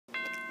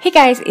Hey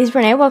guys, it's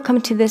Renee.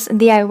 Welcome to this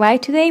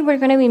DIY. Today we're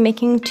going to be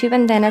making 2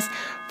 bandanas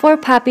for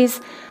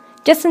puppies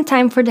just in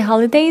time for the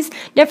holidays.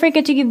 Don't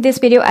forget to give this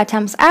video a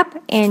thumbs up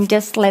and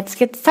just let's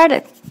get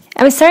started.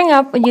 I'm starting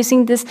off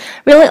using this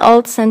really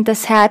old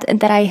Santa's hat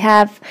that I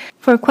have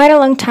for quite a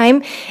long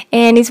time,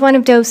 and it's one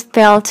of those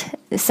felt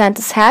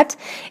Santa's hat.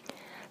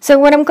 So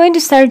what I'm going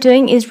to start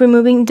doing is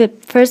removing the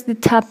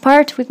top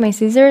part with my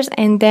scissors,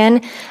 and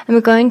then I'm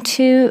going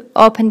to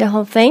open the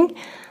whole thing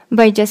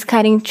by just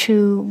cutting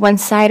through one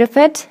side of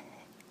it.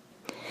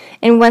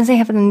 And once I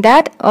have done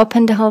that,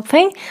 open the whole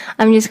thing,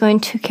 I'm just going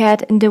to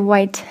cut the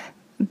white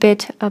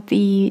bit of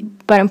the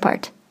bottom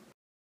part.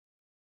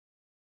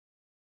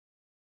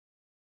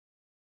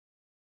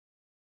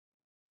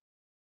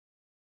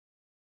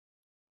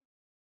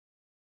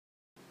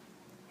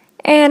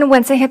 And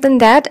once I have done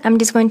that, I'm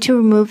just going to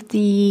remove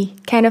the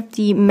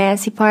the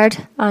messy part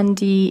on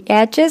the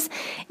edges,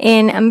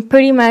 and I'm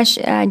pretty much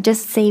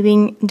just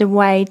saving the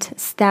white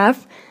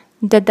stuff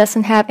that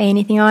doesn't have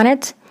anything on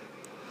it.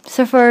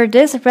 So for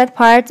this red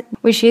part,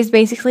 which is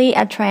basically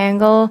a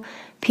triangle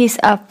piece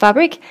of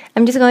fabric,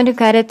 I'm just going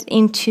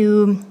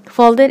to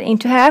fold it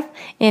into half,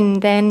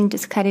 and then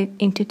just cut it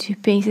into 2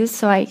 pieces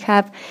so I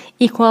have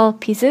equal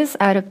pieces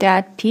out of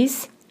that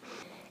piece.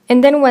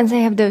 And then once I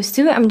have those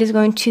two, I'm just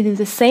going to do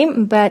the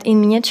same but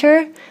in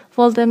miniature,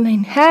 fold them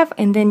in half,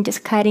 and then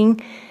just cutting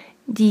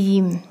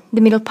the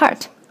middle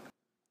part.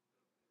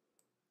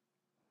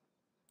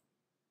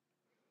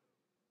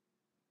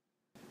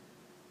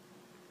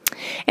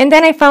 And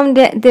then I found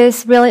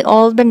this really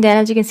old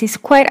bandana. As you can see, it's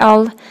quite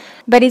old,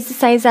 but it's the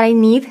size that I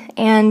need,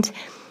 and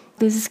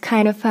this is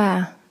kind of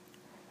a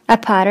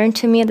pattern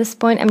to me at this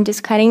point. I'm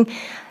just cutting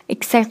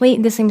exactly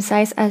the same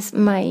size as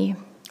my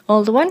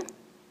old one.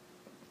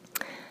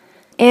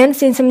 And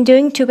since I'm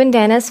doing 2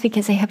 bandanas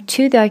because I have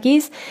 2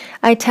 doggies,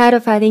 I thought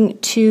of adding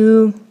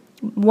 2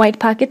 white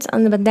pockets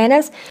on the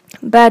bandanas,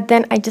 but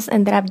then I just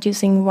ended up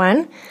using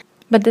 1.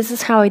 But this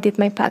is how I did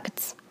my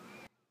pockets.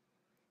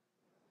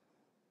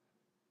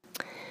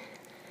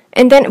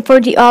 And then for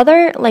the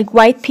other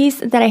white piece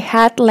that I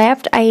had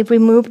left, I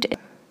removed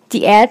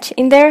the edge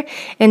in there,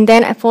 and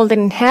then I folded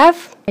in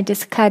half. I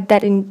just cut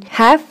that in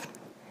half,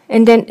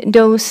 and then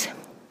those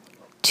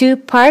 2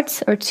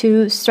 parts or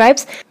 2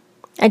 stripes,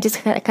 I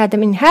just cut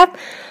them in half.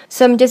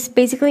 So I'm just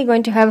basically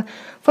going to have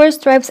 4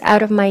 stripes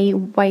out of my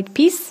white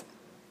piece.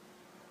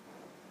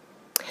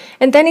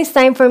 And then it's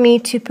time for me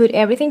to put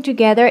everything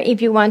together.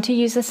 If you want to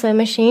use a sewing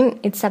machine,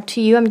 it's up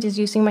to you. I'm just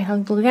using my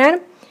hot glue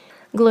gun,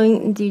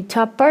 gluing the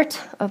top part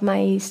of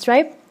my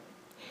stripe,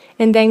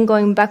 and then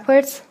going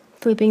backwards,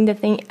 flipping the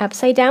thing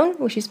upside down,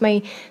 which is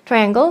my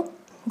triangle,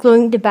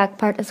 gluing the back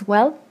part as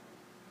well.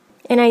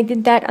 And I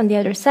did that on the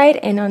other side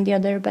and on the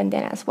other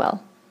bandana as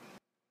well.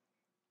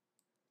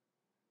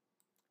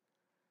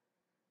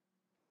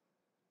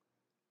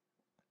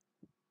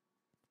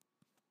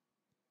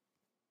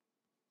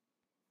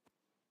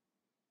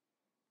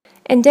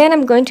 And then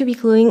I'm going to be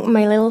gluing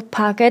my little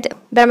pocket,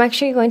 but I'm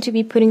actually going to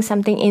be putting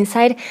something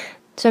inside.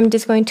 So I'm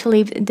just going to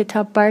leave the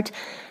top part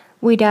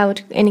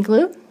without any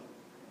glue.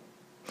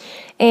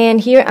 And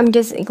here I'm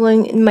just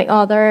gluing my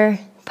other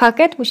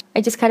pocket, which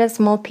I just cut a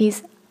small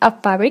piece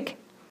of fabric.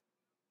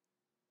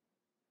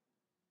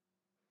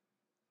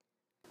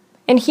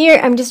 And here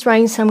I'm just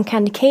drawing some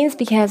candy canes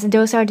because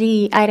those are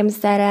the items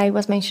that I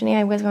was mentioning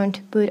I was going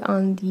to put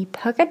on the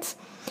pockets.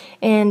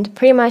 And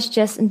pretty much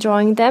just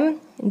drawing them,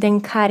 then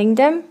cutting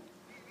them.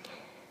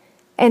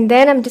 And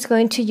then I'm just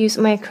going to use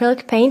my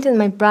acrylic paint and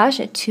my brush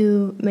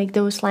to make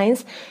those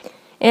lines.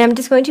 And I'm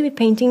just going to be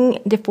painting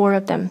the 4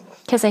 of them,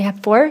 because I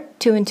have 4,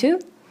 2 and 2.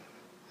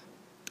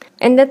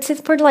 And that's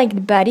it for the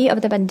body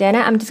of the bandana.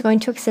 I'm just going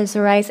to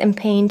accessorize and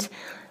paint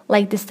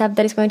the stuff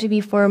that is going to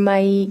be for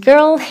my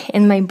girl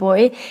and my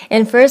boy.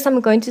 And first I'm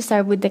going to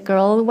start with the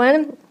girl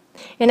one.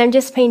 And I'm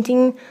just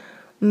painting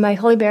my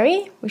holly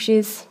berry, which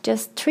is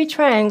just 3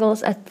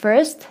 triangles at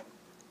first,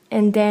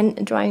 and then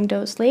drawing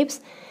those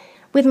leaves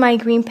with my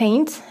green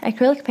paint,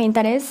 acrylic paint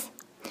that is.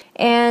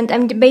 And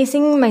I'm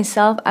basing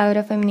myself out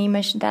of an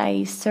image that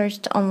I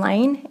searched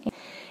online.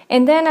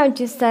 And then I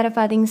just started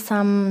adding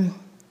some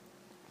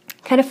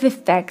kind of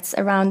effects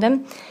around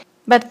them.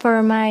 But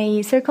for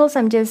my circles,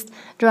 I'm just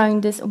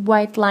drawing this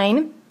white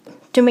line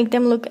to make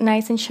them look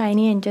nice and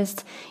shiny and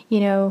just,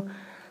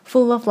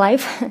 full of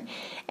life.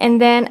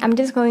 And then I'm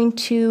just going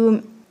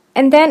to...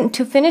 And then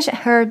to finish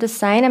her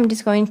design, I'm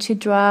just going to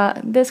draw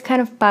this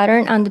kind of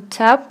pattern on the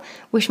top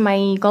with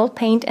my gold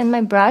paint and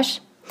my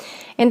brush.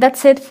 And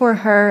that's it for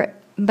her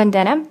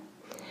bandana.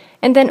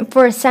 And then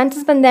for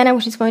Santa's bandana,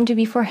 which is going to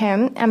be for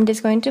him, I'm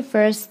just going to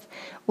first,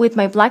 with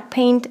my black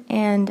paint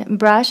and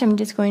brush, I'm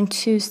just going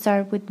to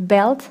start with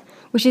belt,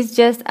 which is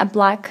just a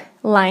black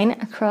line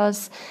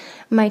across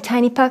my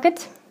tiny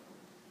pocket.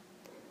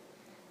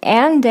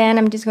 And then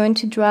I'm just going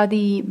to draw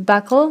the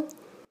buckle,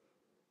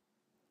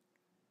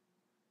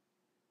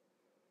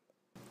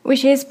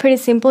 which is pretty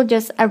simple,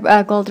 just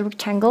a gold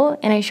rectangle,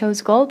 and I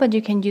chose gold, but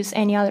you can use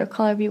any other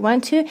color if you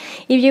want to.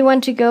 If you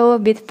want to go a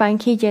bit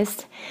funky,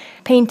 just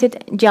paint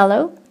it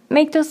yellow.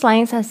 make those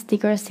lines as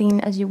thick or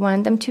thin as you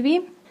want them to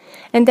be.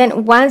 And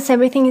then once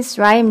everything is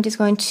dry, I'm just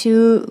going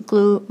to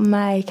glue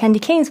my candy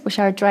canes, which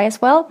are dry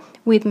as well,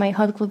 with my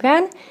hot glue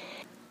gun.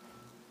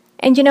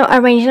 And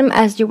arrange them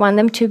as you want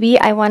them to be.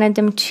 I wanted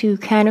them to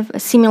kind of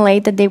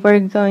simulate that they were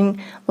going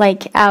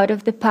like out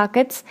of the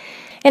pockets.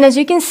 And as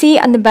you can see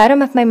on the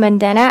bottom of my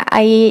bandana,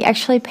 I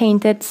actually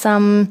painted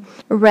some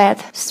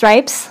red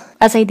stripes,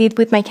 as I did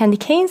with my candy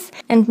canes.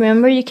 And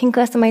remember, you can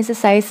customize the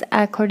size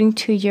according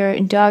to your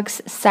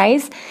dog's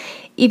size.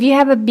 If you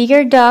have a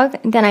bigger dog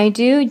than I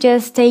do,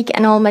 just take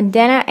an old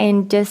bandana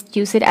and just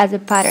use it as a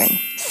pattern.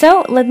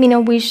 So let me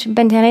know which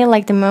bandana you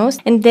like the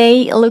most, and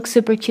they look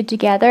super cute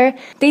together.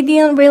 They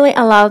didn't really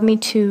allow me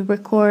to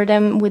record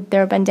them with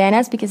their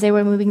bandanas because they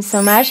were moving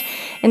so much,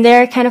 and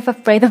they're kind of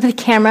afraid of the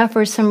camera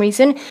for some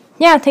reason.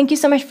 Yeah, thank you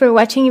so much for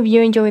watching. If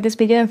you enjoyed this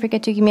video, don't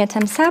forget to give me a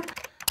thumbs up,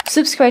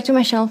 subscribe to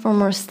my channel for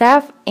more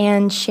stuff,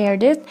 and share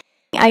this.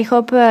 I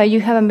hope you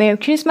have a Merry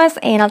Christmas,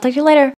 and I'll talk to you later.